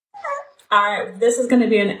All right, this is going to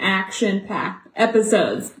be an action-packed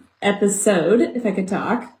episode, if I could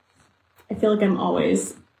talk. I feel like I'm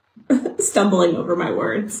always stumbling over my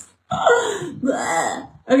words.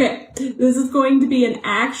 Okay, this is going to be an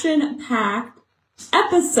action-packed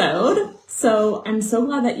episode, so I'm so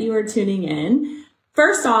glad that you are tuning in.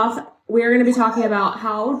 First off, we're going to be talking about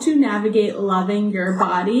how to navigate loving your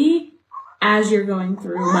body as you're going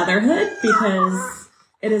through motherhood, because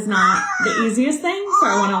it is not the easiest thing, so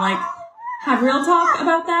I want to have real talk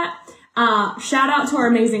about that. Shout out to our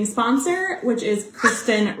amazing sponsor, which is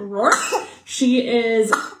Kristen Rourke. She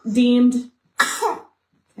is deemed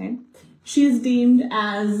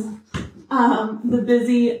as the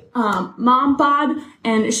Busy Mom Pod,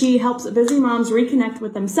 and she helps busy moms reconnect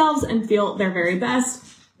with themselves and feel their very best.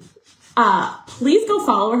 Please go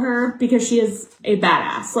follow her because she is a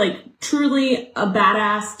badass, truly a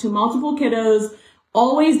badass to multiple kiddos,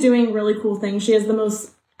 always doing really cool things. She has the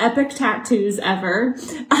most epic tattoos ever.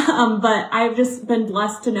 But I've just been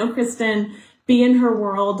blessed to know Kristen, be in her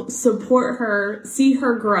world, support her, see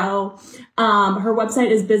her grow. Her website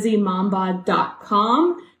is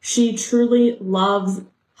busymombod.com. She truly loves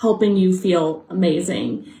helping you feel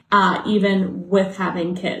amazing, even with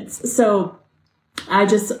having kids. So I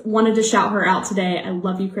just wanted to shout her out today. I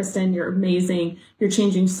love you, Kristen. You're amazing. You're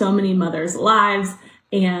changing so many mothers' lives,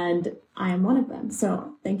 and I am one of them.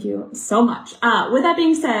 So thank you so much. With that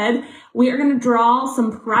being said, we are going to draw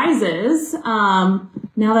some prizes. Now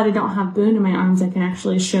that I don't have Boone in my arms, I can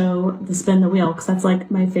actually show the spin the wheel, because that's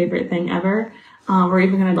my favorite thing ever. We're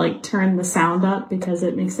even going to turn the sound up because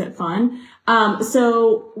it makes it fun.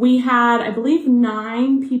 So we had, I believe,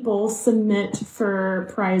 9 people submit for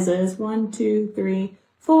prizes. 1, 2, 3,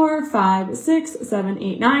 4, 5, 6, 7,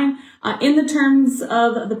 8, 9. In the terms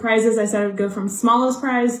of the prizes, I said I would go from smallest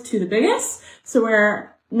prize to the biggest. So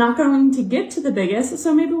we're not going to get to the biggest.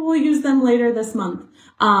 So maybe we'll use them later this month,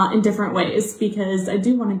 in different ways, because I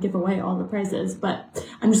do want to give away all the prizes, but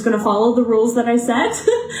I'm just going to follow the rules that I set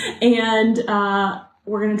and,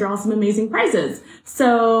 we're going to draw some amazing prizes.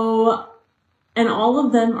 So, and all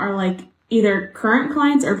of them are either current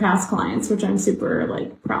clients or past clients, which I'm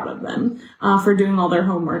super proud of them, for doing all their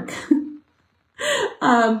homework.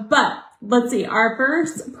 But let's see, our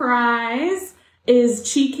first prize is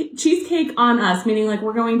cheesecake on us, meaning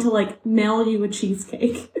we're going to mail you a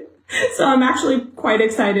cheesecake. So I'm actually quite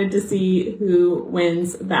excited to see who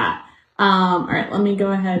wins that. All right, let me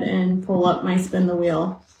go ahead and pull up my spin the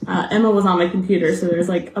wheel. Emma was on my computer, so there's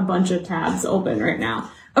a bunch of tabs open right now.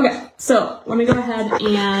 Okay, so let me go ahead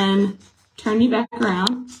and turn you back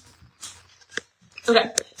around. Okay,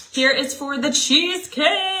 here is for the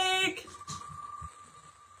cheesecake.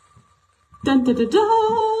 Dun dun dun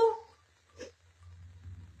dun.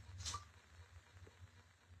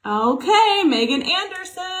 Okay, Megan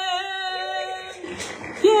Anderson.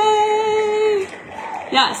 Yay!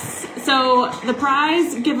 Yes. So the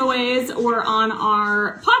prize giveaways were on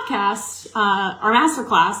our podcast, our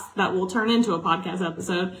masterclass that will turn into a podcast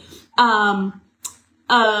episode,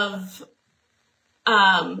 of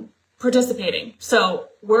participating. So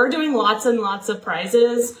we're doing lots and lots of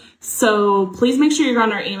prizes. So please make sure you're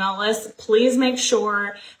on our email list. Please make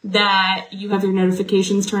sure that you have your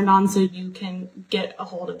notifications turned on so you can get a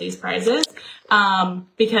hold of these prizes,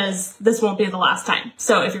 because this won't be the last time.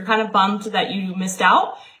 So if you're kind of bummed that you missed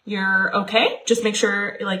out, you're okay. Just make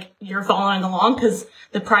sure you're following along, because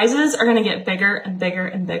the prizes are going to get bigger and bigger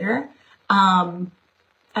and bigger. I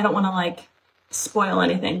don't want to spoil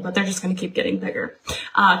anything, but they're just going to keep getting bigger.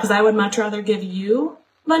 Because I would much rather give you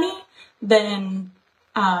money than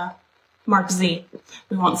Mark Z.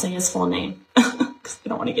 We won't say his full name because we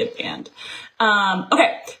don't want to get banned.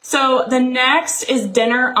 Okay, so the next is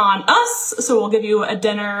dinner on us. So we'll give you a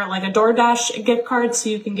dinner, a DoorDash gift card, so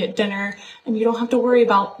you can get dinner and you don't have to worry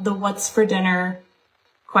about the what's for dinner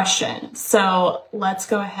question. So let's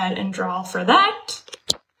go ahead and draw for that.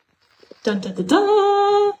 Dun dun dun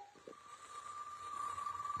dun.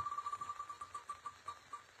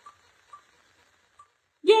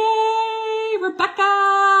 Yay,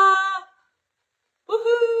 Rebecca!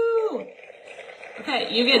 Woohoo!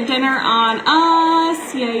 Okay, you get dinner on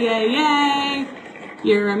us. Yay, yay, yay.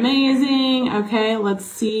 You're amazing. Okay, let's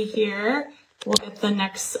see here. We'll get the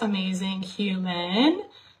next amazing human.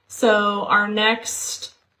 So our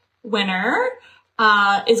next winner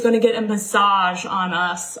is going to get a massage on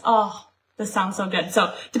us. Oh, this sounds so good.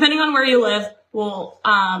 So depending on where you live, we'll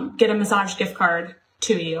get a massage gift card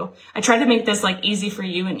to you. I tried to make this easy for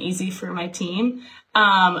you and easy for my team.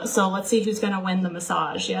 So let's see who's going to win the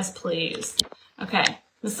massage. Yes, please. Okay.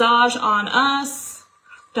 Massage on us.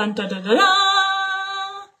 Dun, dun, dun, dun,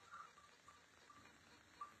 dun.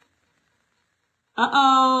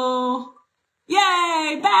 Uh-oh.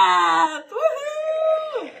 Yay, Beth!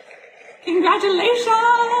 Woohoo! Congratulations!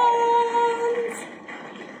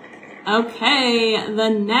 Okay, the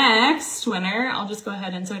next winner, I'll just go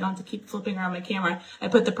ahead and so I don't have to keep flipping around my camera, I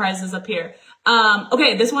put the prizes up here.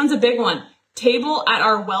 Okay, this one's a big one. Table at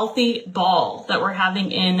our wealthy ball that we're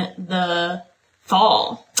having in the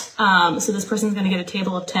fall. So this person's going to get a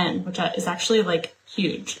table of 10, which is actually like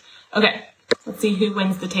huge. Okay, let's see who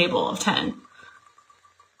wins the table of 10.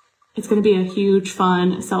 It's going to be a huge,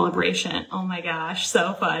 fun celebration. Oh my gosh,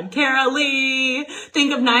 so fun. Kara Lee,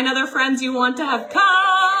 think of 9 other friends you want to have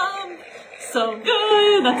come. So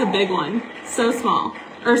good. That's a big one. So small.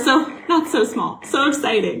 Or not so small. So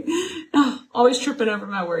exciting. Oh, always tripping over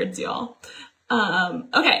my words, y'all.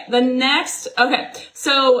 Okay,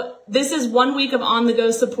 so this is 1 week of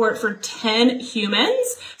on-the-go support for 10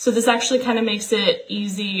 humans. So this actually kind of makes it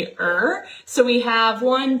easier. So we have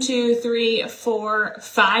 1, 2, 3, 4,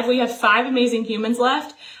 5. We have 5 amazing humans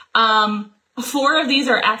left. 4 of these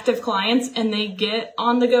are active clients and they get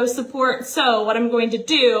on-the-go support. So what I'm going to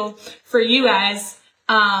do for you guys,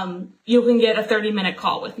 you can get a 30-minute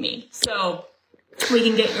call with me. So we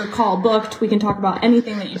can get your call booked. We can talk about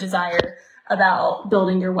anything that you desire about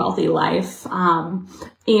building your wealthy life. And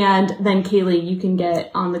then Kaylee, you can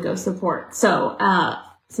get on the go support. So,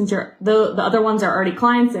 since the other ones are already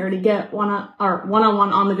clients, they already get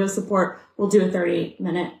one-on-one on the go support. We'll do a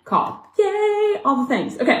 30-minute call. Yay! All the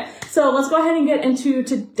things. Okay. So let's go ahead and get into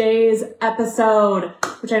today's episode,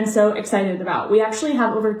 which I'm so excited about. We actually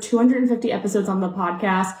have over 250 episodes on the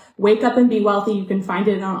podcast. Wake Up and Be Wealthy. You can find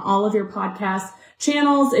it on all of your podcast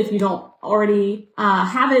channels. If you don't already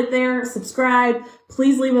have it there, subscribe.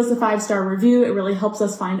 Please leave us a 5-star review. It really helps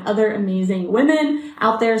us find other amazing women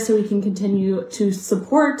out there so we can continue to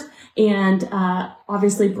support and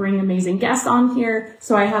obviously bring amazing guests on here.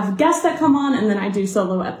 So I have guests that come on and then I do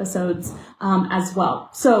solo episodes as well.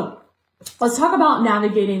 So let's talk about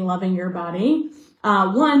navigating loving your body.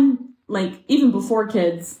 Even before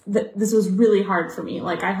kids, this was really hard for me.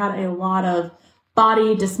 Like I had a lot of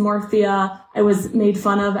body dysmorphia. I was made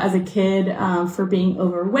fun of as a kid for being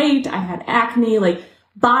overweight. I had acne. Like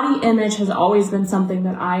body image has always been something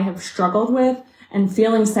that I have struggled with, and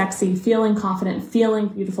feeling sexy, feeling confident, feeling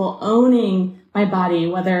beautiful, owning my body,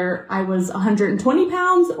 whether I was 120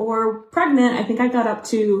 pounds or pregnant. I think I got up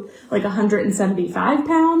to like 175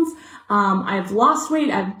 pounds. I've lost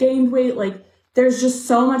weight. I've gained weight. Like there's just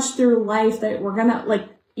so much through life that we're gonna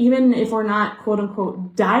even if we're not quote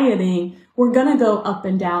unquote dieting, we're going to go up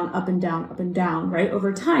and down, up and down, up and down, right?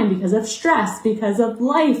 Over time because of stress, because of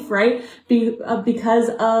life, right? Because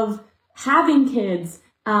of having kids,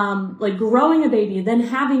 growing a baby, then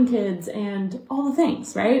having kids and all the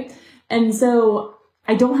things, right? And so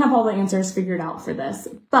I don't have all the answers figured out for this,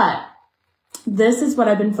 but this is what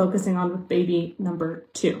I've been focusing on with baby number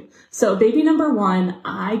 2. So baby number 1,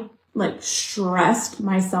 I stressed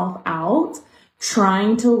myself out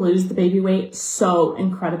trying to lose the baby weight so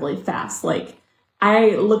incredibly fast. Like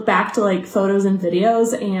I look back to photos and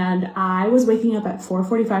videos and I was waking up at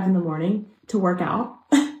 4:45 in the morning to work out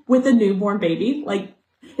with a newborn baby. Like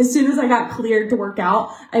as soon as I got cleared to work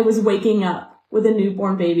out, I was waking up with a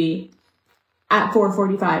newborn baby at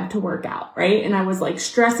 4:45 to work out, right? And I was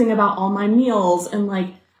stressing about all my meals and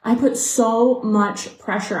I put so much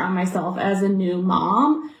pressure on myself as a new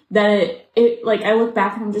mom that I look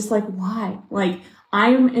back and I'm just why?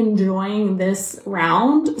 I'm enjoying this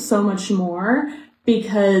round so much more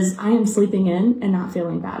because I am sleeping in and not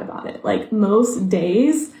feeling bad about it. Most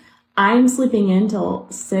days I'm sleeping in till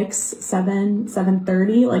 6, 7,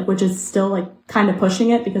 7:30, which is still kind of pushing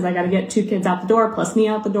it because I got to get 2 kids out the door plus me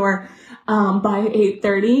out the door, by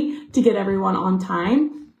 8:30 to get everyone on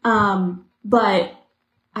time. But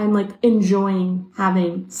I'm enjoying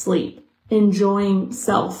having sleep, enjoying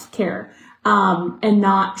self-care, and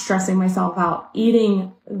not stressing myself out,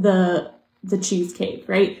 eating the cheesecake,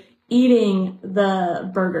 right? Eating the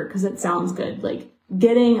burger because it sounds good,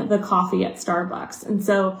 getting the coffee at Starbucks. And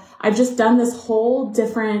so I've just done this whole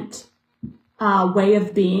different way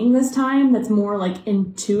of being this time that's more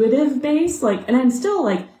intuitive based, and I'm still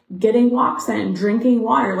getting walks in, drinking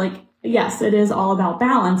water. Yes, it is all about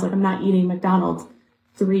balance. I'm not eating McDonald's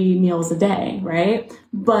 3 meals a day, right?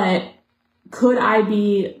 But could I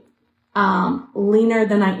be leaner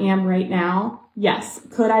than I am right now? Yes.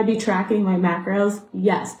 Could I be tracking my macros?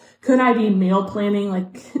 Yes. Could I be meal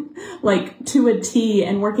planning to a T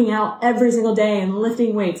and working out every single day and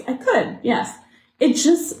lifting weights? I could. Yes. It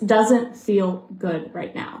just doesn't feel good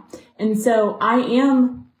right now. And so I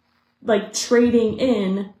am trading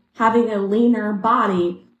in having a leaner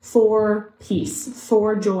body for peace,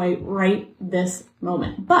 for joy right this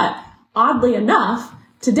moment. But oddly enough,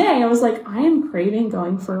 today I was like, I am craving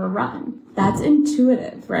going for a run. That's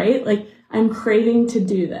intuitive, right? Like, I'm craving to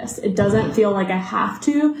do this. It doesn't feel like I have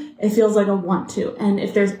to. It feels like I want to. And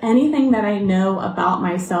if there's anything that I know about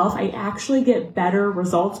myself, I actually get better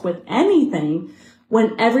results with anything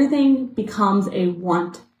when everything becomes a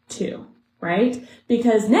want to, right?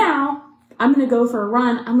 Because now I'm going to go for a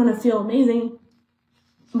run. I'm going to feel amazing.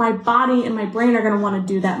 My body and my brain are going to want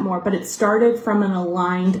to do that more, but it started from an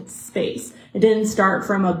aligned space. It didn't start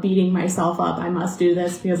from a beating myself up. I must do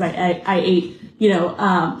this because I ate,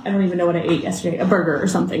 I don't even know what I ate yesterday, a burger or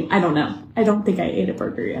something. I don't know. I don't think I ate a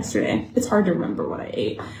burger yesterday. It's hard to remember what I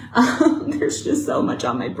ate. There's just so much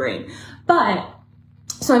on my brain.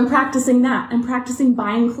 So I'm practicing that. I'm practicing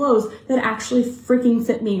buying clothes that actually freaking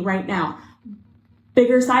fit me right now.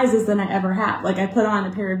 Bigger sizes than I ever had. Like, I put on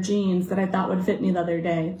a pair of jeans that I thought would fit me the other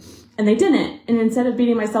day, and they didn't. And instead of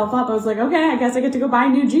beating myself up, I was like, okay, I guess I get to go buy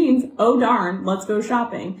new jeans. Oh darn, let's go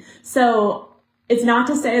shopping. So it's not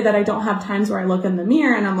to say that I don't have times where I look in the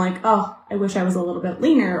mirror and I'm like, oh, I wish I was a little bit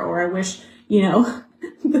leaner, or I wish,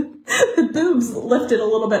 the boobs lifted a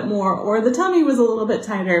little bit more, or the tummy was a little bit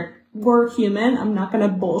tighter. We're human. I'm not going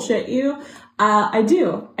to bullshit you. I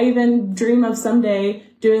do. I even dream of someday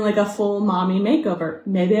doing like a full mommy makeover.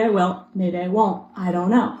 Maybe I will, maybe I won't. I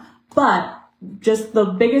don't know. But just the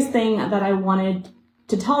biggest thing that I wanted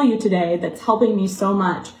to tell you today that's helping me so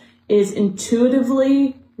much is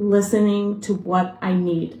intuitively listening to what I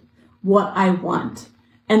need, what I want.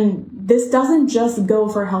 And this doesn't just go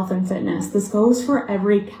for health and fitness. This goes for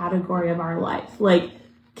every category of our life. Like,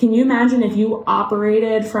 can you imagine if you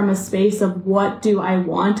operated from a space of what do I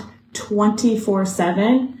want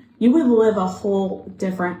 24/7? You would live a whole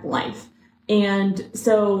different life. And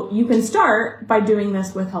so you can start by doing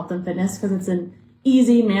this with health and fitness because it's an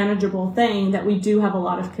easy, manageable thing that we do have a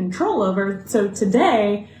lot of control over. So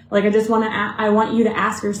today, like, I want you to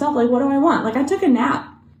ask yourself, like, what do I want? Like, I took a nap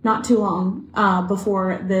not too long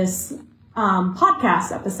before this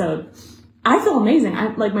podcast episode. I feel amazing.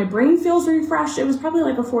 My brain feels refreshed. It was probably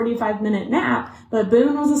like a 45-minute nap, but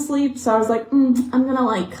Boone was asleep. So I was like, I'm going to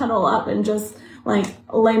like cuddle up and just like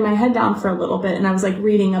lay my head down for a little bit. And I was like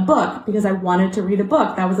reading a book because I wanted to read a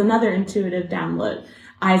book. That was another intuitive download.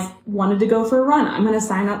 I wanted to go for a run. I'm going to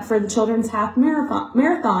sign up for the Children's Half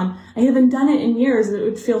Marathon. I haven't done it in years. It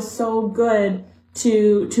would feel so good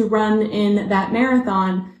to run in that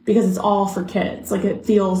marathon because it's all for kids. Like, it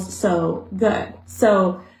feels so good.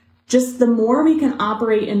 So just the more we can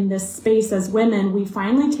operate in this space as women, we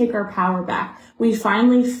finally take our power back. We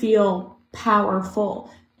finally feel powerful,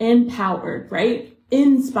 empowered, right?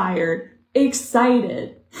 Inspired,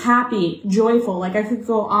 excited, happy, joyful. Like, I could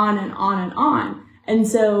go on and on and on. And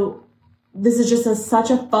so this is just such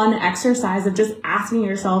a fun exercise of just asking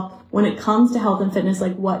yourself, when it comes to health and fitness,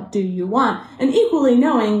 like, what do you want? And equally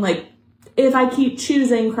knowing, like, if I keep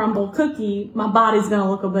choosing crumble cookie, my body's going to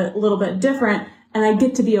look a little bit different. And I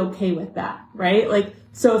get to be okay with that, right? Like,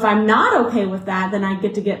 so if I'm not okay with that, then I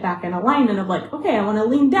get to get back in alignment of like, okay, I want to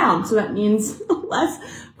lean down. So that means less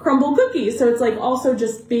crumble cookies. So it's like also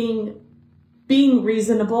just being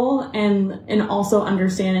reasonable and also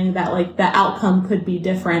understanding that like the outcome could be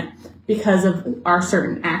different because of our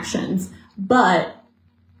certain actions. But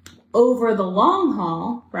over the long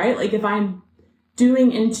haul, right? Like, if I'm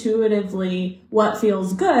doing intuitively what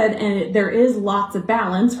feels good, and there is lots of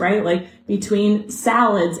balance, right? Like, between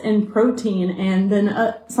salads and protein and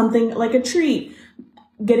then something like a treat,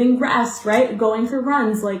 getting rest, right? Going for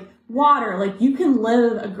runs, like water, like you can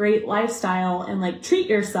live a great lifestyle and like treat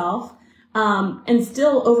yourself. And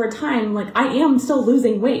still over time, like I am still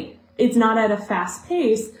losing weight. It's not at a fast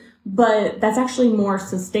pace, but that's actually more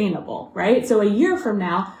sustainable, right? So a year from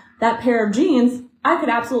now, that pair of jeans I could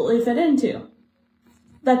absolutely fit into.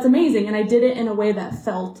 That's amazing. And I did it in a way that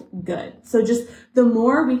felt good. So just the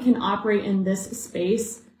more we can operate in this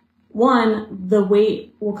space, 1, the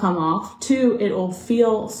weight will come off. 2, it will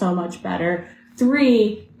feel so much better.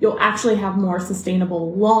 3, you'll actually have more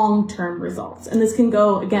sustainable long-term results. And this can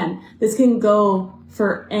go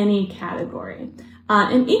for any category.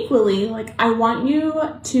 And equally, like I want you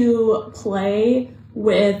to play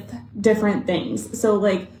with different things. So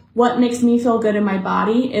like what makes me feel good in my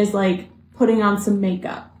body is like putting on some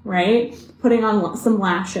makeup, right? Putting on some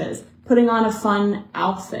lashes, putting on a fun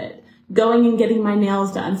outfit, going and getting my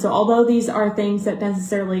nails done. So although these are things that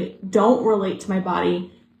necessarily don't relate to my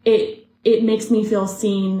body, it makes me feel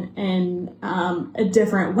seen in a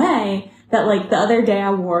different way that like the other day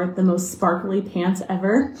I wore the most sparkly pants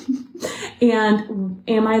ever. And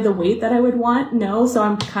am I the weight that I would want? No. So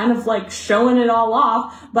I'm kind of like showing it all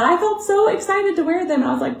off, but I felt so excited to wear them. And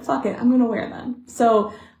I was like, fuck it, I'm going to wear them.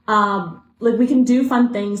 So, like we can do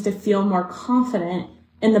fun things to feel more confident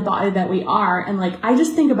in the body that we are. And like, I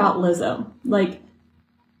just think about Lizzo. Like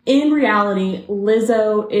in reality,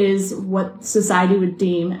 Lizzo is what society would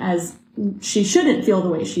deem as she shouldn't feel the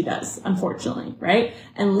way she does, unfortunately, right?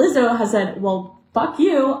 And Lizzo has said, well, fuck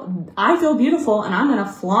you. I feel beautiful and I'm going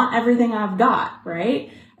to flaunt everything I've got,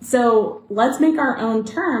 right? So let's make our own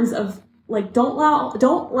terms of like, don't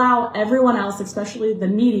allow everyone else, especially the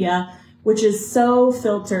media, which is so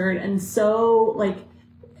filtered and so like,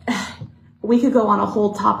 we could go on a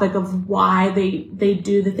whole topic of why they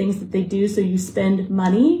do the things that they do. So you spend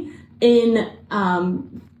money in,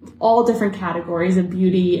 all different categories of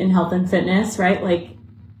beauty and health and fitness, right? Like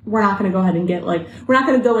we're not going to go ahead and we're not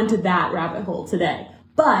going to go into that rabbit hole today,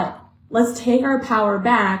 but let's take our power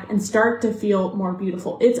back and start to feel more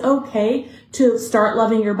beautiful. It's okay to start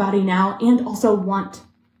loving your body now and also want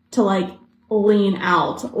to like lean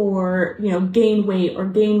out or, gain weight or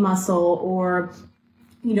gain muscle or,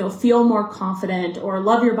 feel more confident or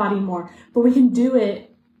love your body more, but we can do it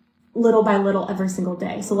little by little every single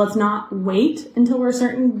day. So let's not wait until we're a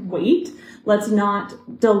certain weight. Let's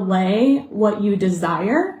not delay what you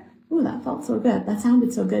desire. Ooh, that felt so good. That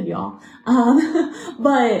sounded so good, y'all.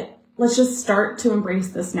 But let's just start to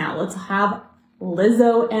embrace this now. Let's have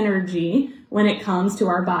Lizzo energy when it comes to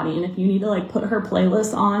our body. And if you need to like put her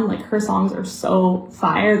playlist on, like her songs are so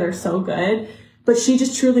fire. They're so good. But she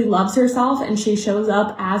just truly loves herself and she shows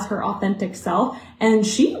up as her authentic self and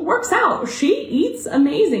she works out. She eats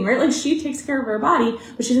amazing, right? Like she takes care of her body,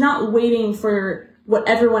 but she's not waiting for what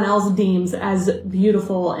everyone else deems as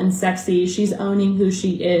beautiful and sexy. She's owning who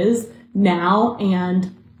she is now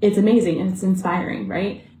and it's amazing and it's inspiring,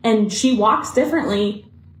 right? And she walks differently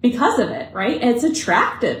because of it, right? And it's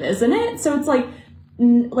attractive, isn't it? So it's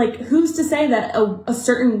like who's to say that a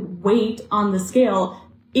certain weight on the scale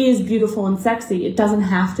is beautiful and sexy? It doesn't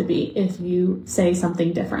have to be if you say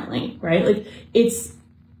something differently, right? Like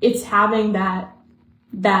it's having that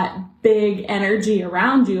big energy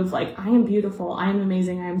around you of like, I am beautiful, I am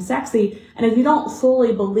amazing, I am sexy. And if you don't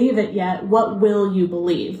fully believe it yet, what will you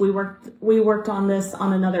believe? We worked on this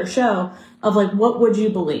on another show of like, what would you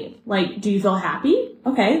believe? Like, do you feel happy?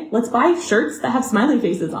 Okay, let's buy shirts that have smiley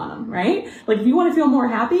faces on them, right? Like if you want to feel more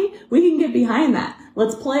happy, we can get behind that.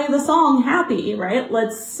 Let's play the song Happy, right?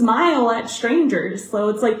 Let's smile at strangers. So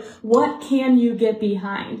it's like, what can you get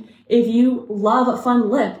behind? If you love a fun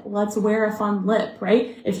lip, let's wear a fun lip,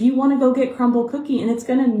 right? If you want to go get crumble cookie and it's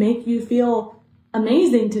going to make you feel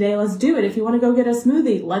amazing today, let's do it. If you want to go get a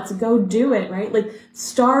smoothie, let's go do it, right? Like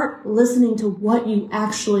start listening to what you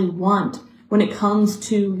actually want when it comes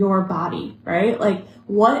to your body, right? Like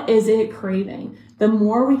what is it craving? The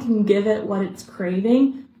more we can give it what it's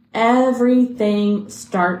craving, everything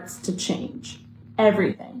starts to change.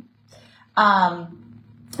 Everything.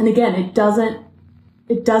 And again, it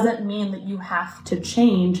doesn't mean that you have to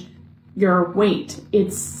change your weight.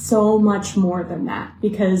 It's so much more than that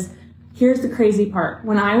because here's the crazy part.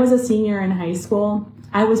 When I was a senior in high school,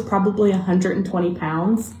 I was probably 120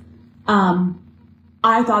 pounds.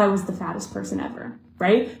 I thought I was the fattest person ever,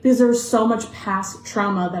 right? Because there was so much past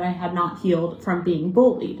trauma that I had not healed from being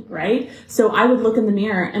bullied, right? So I would look in the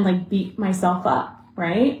mirror and like beat myself up,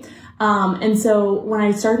 right? And so when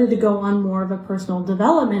I started to go on more of a personal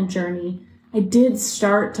development journey, I did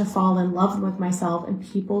start to fall in love with myself and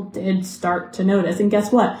people did start to notice. And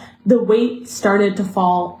guess what? The weight started to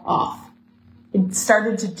fall off. It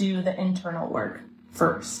started to do the internal work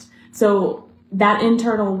first. So that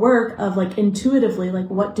internal work of like intuitively, like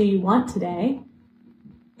what do you want today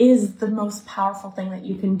is the most powerful thing that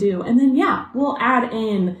you can do. And then, yeah, we'll add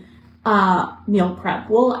in meal prep.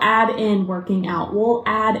 We'll add in working out. We'll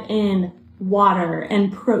add in water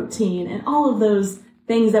and protein and all of those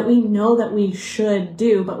things that we know that we should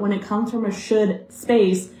do. But when it comes from a should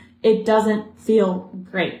space, it doesn't feel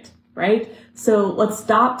great, right? So let's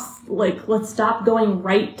stop going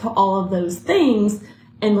right to all of those things.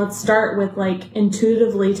 And let's start with like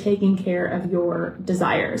intuitively taking care of your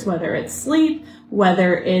desires, whether it's sleep,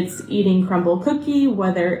 whether it's eating crumble cookie,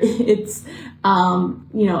 whether it's,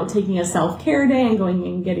 taking a self-care day and going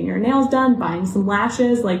and getting your nails done, buying some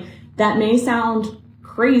lashes. Like that may sound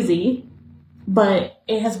crazy, but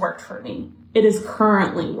it has worked for me. It is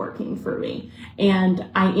currently working for me. And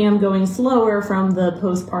I am going slower from the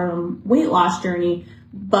postpartum weight loss journey,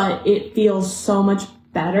 but it feels so much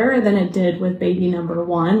better than it did with baby number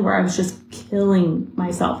one, where I was just killing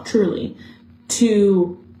myself truly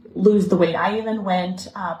to lose the weight. I even went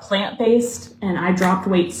plant-based, and I dropped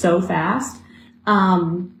weight so fast.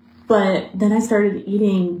 But then I started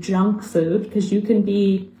eating junk food, because you can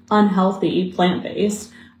be unhealthy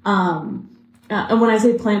plant-based. And when I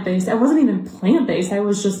say plant-based, I wasn't even plant-based. I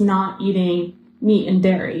was just not eating meat and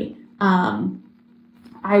dairy. At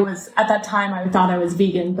that time, I thought I was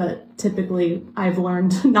vegan, but typically I've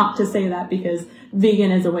learned not to say that, because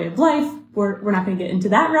vegan is a way of life. We're not going to get into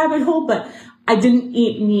that rabbit hole, but I didn't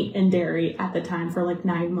eat meat and dairy at the time for like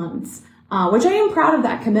 9 months, which I am proud of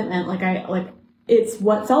that commitment. It's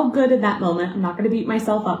what felt good in that moment. I'm not going to beat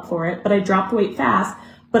myself up for it, but I dropped weight fast.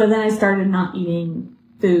 But then I started not eating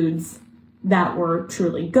foods that were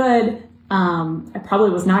truly good. I probably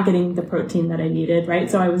was not getting the protein that I needed, right?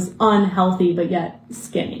 So I was unhealthy, but yet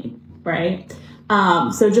skinny, right?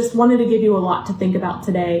 So just wanted to give you a lot to think about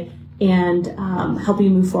today and help you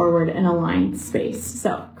move forward in a aligned space.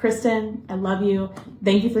 So Kristen, I love you.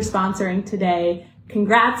 Thank you for sponsoring today.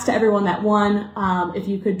 Congrats to everyone that won. If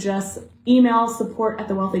you could just email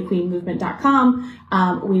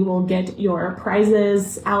support@thewealthyqueenmovement.com, we will get your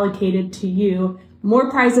prizes allocated to you.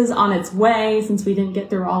 More prizes on its way, since we didn't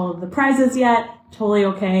get through all of the prizes yet. Totally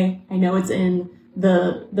okay. I know it's in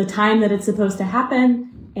the time that it's supposed to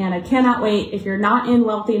happen, and I cannot wait. If you're not in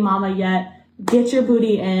Wealthy Mama yet, get your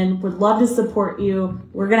booty in. Would love to support you.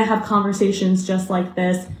 We're going to have conversations just like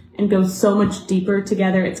this and go so much deeper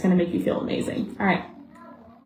together. It's going to make you feel amazing. All right.